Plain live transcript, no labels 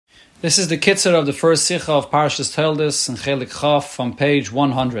This is the Kitzur of the first Sicha of Parshas Toldos and Chelik Chaf on page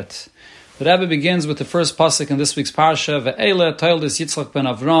 100. The Rebbe begins with the first pasuk in this week's Parsha, Ve'ele Toldos Yitzchok ben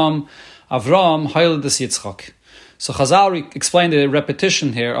Avrohom, Avrohom Hoildes Yitzchok. So Chazal explained the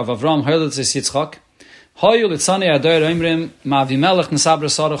repetition here of Avrohom Hoildes Yitzchok. Hoyu litzani adoyer oimrim ma'avimelech nesabra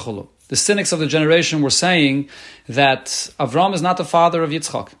sarachulu. The cynics of the generation were saying that Avrohom is not the father of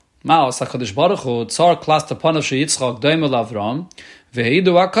Yitzchok. Ma'os HaKadosh Baruch Hu tzar klas taponav she Yitzchok doimel Avrohom. So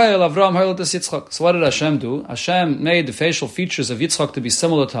what did Hashem do? Hashem made the facial features of Yitzchok to be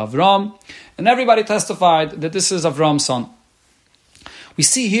similar to Avrohom, and everybody testified that this is Avrohom's son. We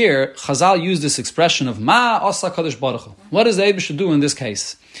see here, Chazal used this expression of Ma Asa Kadosh Baruch Hu. What does the Eibush do in this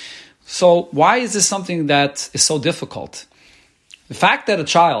case? So why is this something that is so difficult? The fact that a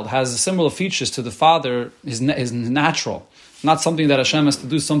child has similar features to the father is natural, not something that Hashem has to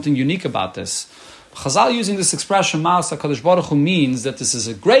do something unique about this. Chazal using this expression, Ma'as HaKadosh Baruch Hu, means that this is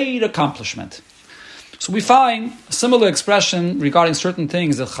a great accomplishment. So we find a similar expression regarding certain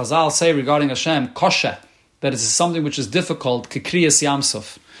things that Chazal say regarding Hashem, kosher, that is something which is difficult, kikriyas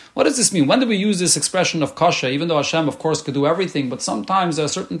yamsuf. What does this mean? When do we use this expression of kosher? Even though Hashem, of course, could do everything, but sometimes there are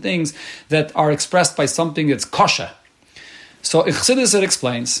certain things that are expressed by something that's kosher. So Chassidus it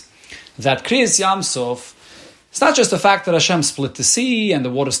explains that kriyas yamsuf, it's not just the fact that Hashem split the sea and the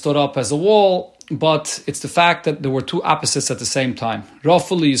water stood up as a wall, but it's the fact that there were two opposites at the same time.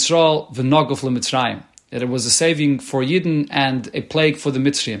 Raful Yisrael v'naguf l'Mitzrayim. That it was a saving for Yidden and a plague for the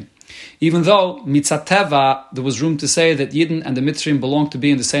Mitzrayim. Even though mitzateva, there was room to say that Yidden and the Mitzrayim belong to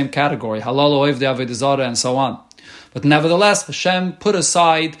be in the same category, halal ohev de avodah zarah and so on. But nevertheless, Hashem put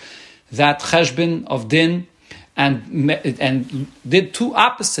aside that cheshbon of din and did two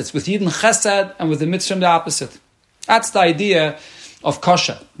opposites, with Yidden chesed and with the Mitzrayim the opposite. That's the idea of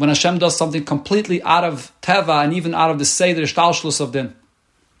kosher, when Hashem does something completely out of teva and even out of the seder shtalshlus of din.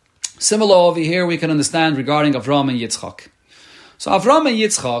 Similar over here we can understand regarding Avrohom and Yitzchok. So Avrohom and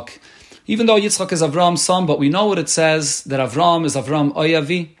Yitzchok, even though Yitzchok is Avrohom's son, but we know what it says, that Avrohom is Avrohom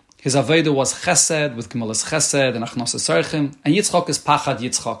Oyavi. His Aveda was chesed, with Gemalas chesed and achnos esarchim, and Yitzchok is pachad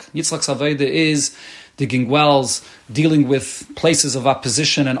Yitzchok. Yitzchok's Aveda is digging wells, dealing with places of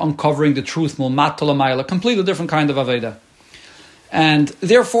opposition and uncovering the truth, a completely different kind of Aveda. And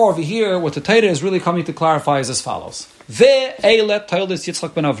therefore, over here, what the Torah is really coming to clarify is as follows. Ve'ele Toldos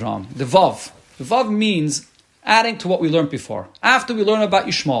Yitzchok ben Avrohom. The Vav. The Vav means adding to what we learned before. After we learn about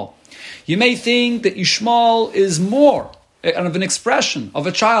Yishmael, you may think that Yishmael is more of an expression of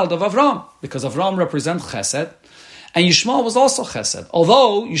a child of Avrohom, because Avrohom represents Chesed, and Yishmael was also Chesed.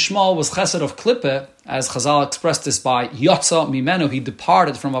 Although Yishmael was Chesed of Klippeh, as Chazal expressed this by Yotza Mimenu, he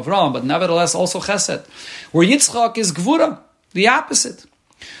departed from Avrohom, but nevertheless also Chesed. Where Yitzchok is Gvura, the opposite.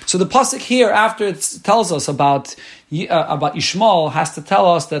 So the pasuk here, after it tells us about Yishmael, has to tell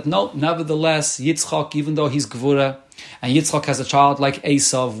us that no, nevertheless, Yitzchok, even though he's Gvura, and Yitzchok has a child like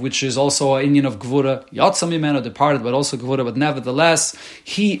Esav, which is also an Indian of Gvura, Yotza Mimenu departed, but also Gvura, but nevertheless,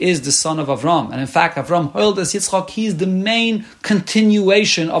 he is the son of Avram. And in fact, Avram Hoildes Yitzchok, he is the main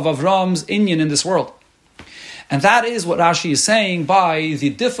continuation of Avram's Indian in this world. And that is what Rashi is saying by the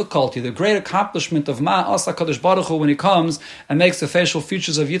difficulty, the great accomplishment of Ma Asa Kadosh Baruch Hu when he comes and makes the facial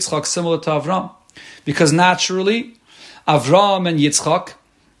features of Yitzchok similar to Avram. Because naturally, Avram and Yitzchok,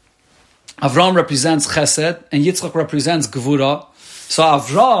 Avram represents Chesed and Yitzchok represents Gevura. So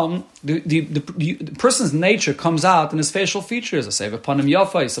Avram, the person's nature comes out in his facial features. I say, Panim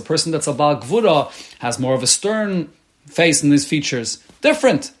Yafais, a person that's a Baal Gevura has more of a stern face in his features.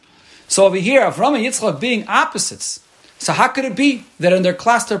 Different. So over here, Avram and Yitzchok being opposites. So how could it be that in their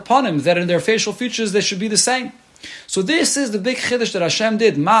cluster panim, that in their facial features, they should be the same? So this is the big chiddush that Hashem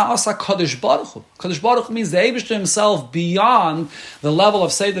did. Ma asa Kadosh Baruch Hu. Kadosh Baruch Hu means the Eibush himself beyond the level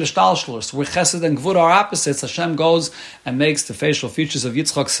of Seder Shtalshlus, where Chesed and Gvura are opposites. Hashem goes and makes the facial features of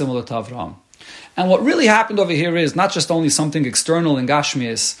Yitzchok similar to Avram. And what really happened over here is not just only something external in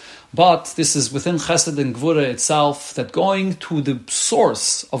Gashmias, but this is within Chesed and Gvura itself, that going to the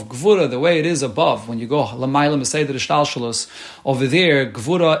source of Gvura, the way it is above, when you go Lamayla Meseder Shtalshalus, over there,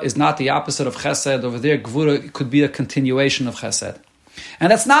 Gvura is not the opposite of Chesed. Over there, Gvura could be a continuation of Chesed.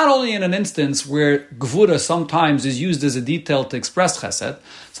 And that's not only in an instance where Gvura sometimes is used as a detail to express Chesed.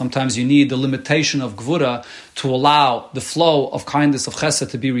 Sometimes you need the limitation of Gvura to allow the flow of kindness of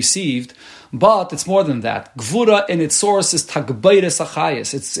Chesed to be received. But it's more than that. Gvura in its source is Tagbeires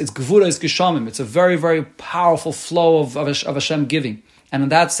Achayis. It's Gvura is Geshamim. It's a very, very powerful flow of Hashem giving. And in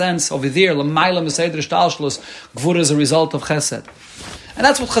that sense, over there, L'mayla Meseder Shtalshlus, Gvura is a result of Chesed. And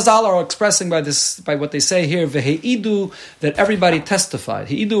that's what Chazal are expressing by what they say here, V'heidu, that everybody testified.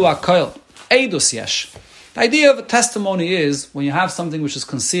 Heidu akol, Eidus yesh. The idea of a testimony is when you have something which is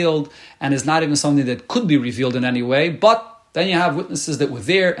concealed and is not even something that could be revealed in any way, but then you have witnesses that were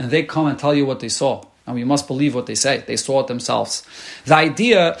there and they come and tell you what they saw. And we must believe what they say. They saw it themselves. The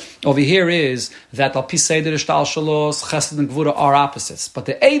idea over here is that Al Pi Seder Ishtal Shalos, Chesed and Gvura are opposites. But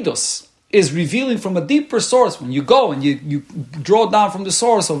the Eidos is revealing from a deeper source. When you go and you draw down from the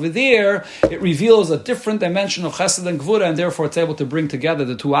source over there, it reveals a different dimension of Chesed and Gvura, and therefore it's able to bring together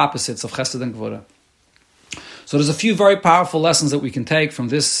the two opposites of Chesed and Gvura. So there's a few very powerful lessons that we can take from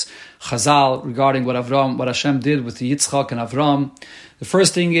this Chazal regarding what Hashem did with the Yitzchok and Avrohom. The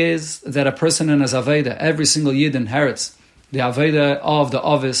first thing is that a person in his Aveda, every single Yid inherits the Aveda of the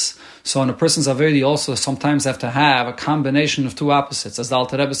Ovis. So in a person's Aveda, you also sometimes have to have a combination of two opposites. As the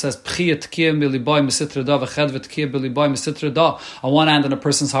Alter Rebbe says, on one hand, in a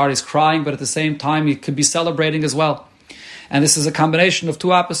person's heart, he's crying, but at the same time, he could be celebrating as well. And this is a combination of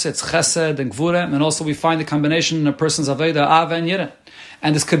two opposites, Chesed and Gvura, and also we find the combination in a person's Aveda, Ava and Yireh.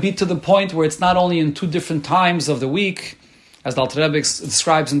 And this could be to the point where it's not only in two different times of the week, as the Alter Rebbe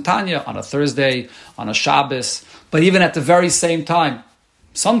describes in Tanya, on a Thursday, on a Shabbos, but even at the very same time.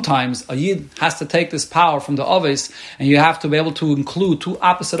 Sometimes a Yid has to take this power from the Ovis, and you have to be able to include two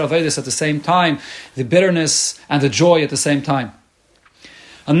opposite Avedas at the same time, the bitterness and the joy at the same time.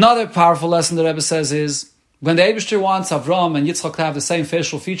 Another powerful lesson the Rebbe says is, when the Eibishter wants Avrohom and Yitzchok to have the same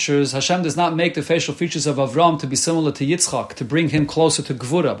facial features, Hashem does not make the facial features of Avrohom to be similar to Yitzchok, to bring him closer to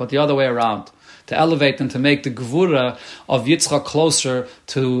Gvura, but the other way around, to elevate and to make the Gvura of Yitzchok closer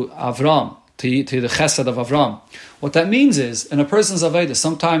to Avrohom, to the Chesed of Avrohom. What that means is, in a person's Aveda,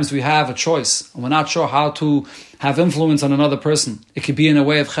 sometimes we have a choice, and we're not sure how to have influence on another person. It could be in a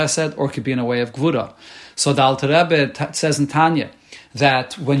way of Chesed, or it could be in a way of Gvura. So the Alter Rebbe says in Tanya,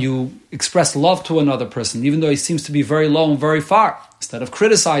 that when you express love to another person, even though he seems to be very low and very far, instead of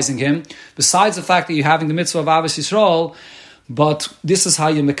criticizing him, besides the fact that you're having the mitzvah of Avos Yisrael, but this is how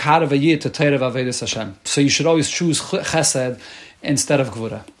you mekarev a yid to Teirav Avedis Hashem. So you should always choose chesed instead of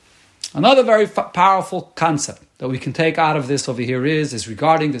gvura. Another very powerful concept that we can take out of this over here is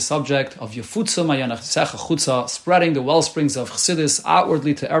regarding the subject of Yefutza Mayanach Chutza, spreading the well springs of Chassidus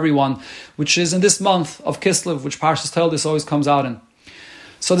outwardly to everyone, which is in this month of Kislev, which Parshas Toldos always comes out in.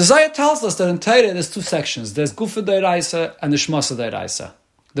 So the Zayat tells us that in Torah there's two sections. There's Gufa Deiraisa and the Shmasa Deiraisa.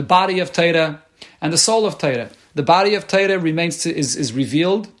 The body of Torah and the soul of Torah. The body of Torah is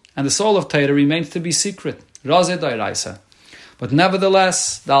revealed, and the soul of Torah remains to be secret. Raze Deiraisa. But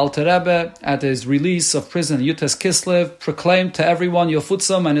nevertheless, the Alter Rebbe, at his release of prison, Yutes Kislev, proclaimed to everyone,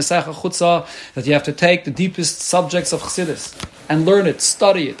 Yofutzam and Nesecha Chutza, that you have to take the deepest subjects of Chassidus and learn it,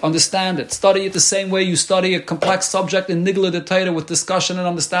 study it, understand it. Study it the same way you study a complex subject in Nigla de Torah with discussion and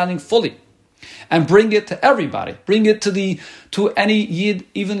understanding fully. And bring it to everybody. Bring it to any Yid,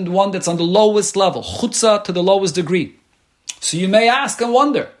 even the one that's on the lowest level. Chutza to the lowest degree. So you may ask and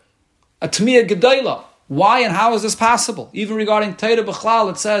wonder, a Tmiya Gedayla, why and how is this possible? Even regarding Torah B'chlal,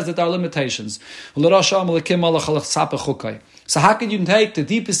 it says that there are limitations. So how can you take the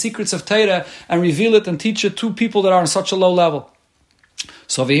deepest secrets of Torah and reveal it and teach it to people that are on such a low level?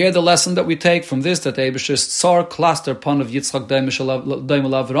 So over here, the lesson that we take from this, that Eibish's Tsar cluster upon of Yitzchok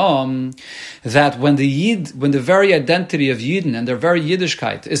Daimel Avrohom, that when the very identity of Yidden and their very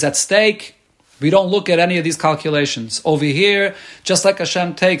Yiddishkeit is at stake, we don't look at any of these calculations. Over here, just like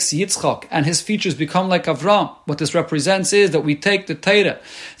Hashem takes Yitzchok and his features become like Avram, what this represents is that we take the Torah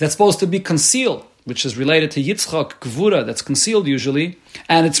that's supposed to be concealed, which is related to Yitzchok, Gvura, that's concealed usually,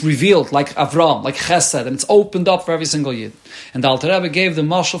 and it's revealed like Avram, like Chesed, and it's opened up for every single Yid. And the Alter Rebbe gave the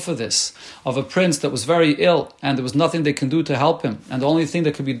mashal for this, of a prince that was very ill, and there was nothing they can do to help him. And the only thing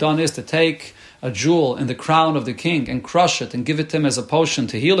that could be done is to take a jewel in the crown of the king and crush it and give it to him as a potion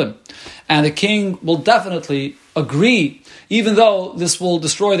to heal him. And the king will definitely agree, even though this will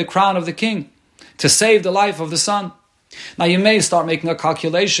destroy the crown of the king, to save the life of the son. Now you may start making a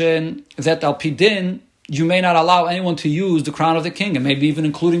calculation that al pidin, you may not allow anyone to use the crown of the king, and maybe even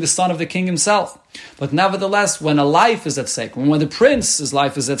including the son of the king himself. But nevertheless, when a life is at stake, when the prince's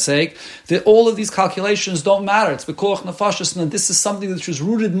life is at stake, all of these calculations don't matter. It's bekoach nefashos, and this is something that was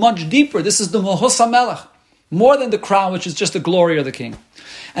rooted much deeper. This is the Mahus HaMelech, more than the crown, which is just the glory of the king.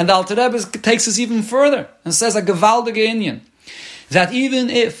 And the Alter Rebbe takes us even further and says a gewaldige inyan, that even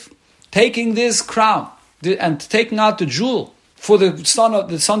if taking this crown and taking out the jewel for the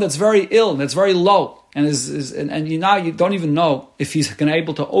son that's very ill and that's very low, and you don't even know if he's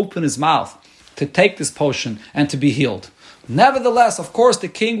able to open his mouth to take this potion and to be healed. Nevertheless, of course, the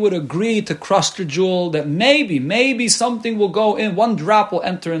king would agree to crush the jewel, that maybe something will go in, one drop will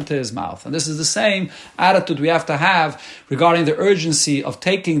enter into his mouth. And this is the same attitude we have to have regarding the urgency of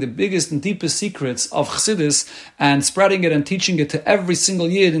taking the biggest and deepest secrets of Chassidus and spreading it and teaching it to every single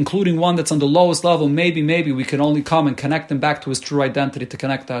Yid, including one that's on the lowest level. Maybe we can only come and connect him back to his true identity, to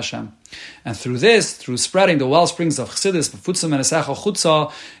connect to Hashem. And through this, through spreading the well springs of Chassidus,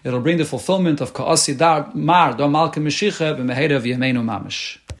 it'll bring the fulfillment of Ka'asi Dar Mar, Do Malka Meshicha, B'Meheira V'Yameinu Mamish.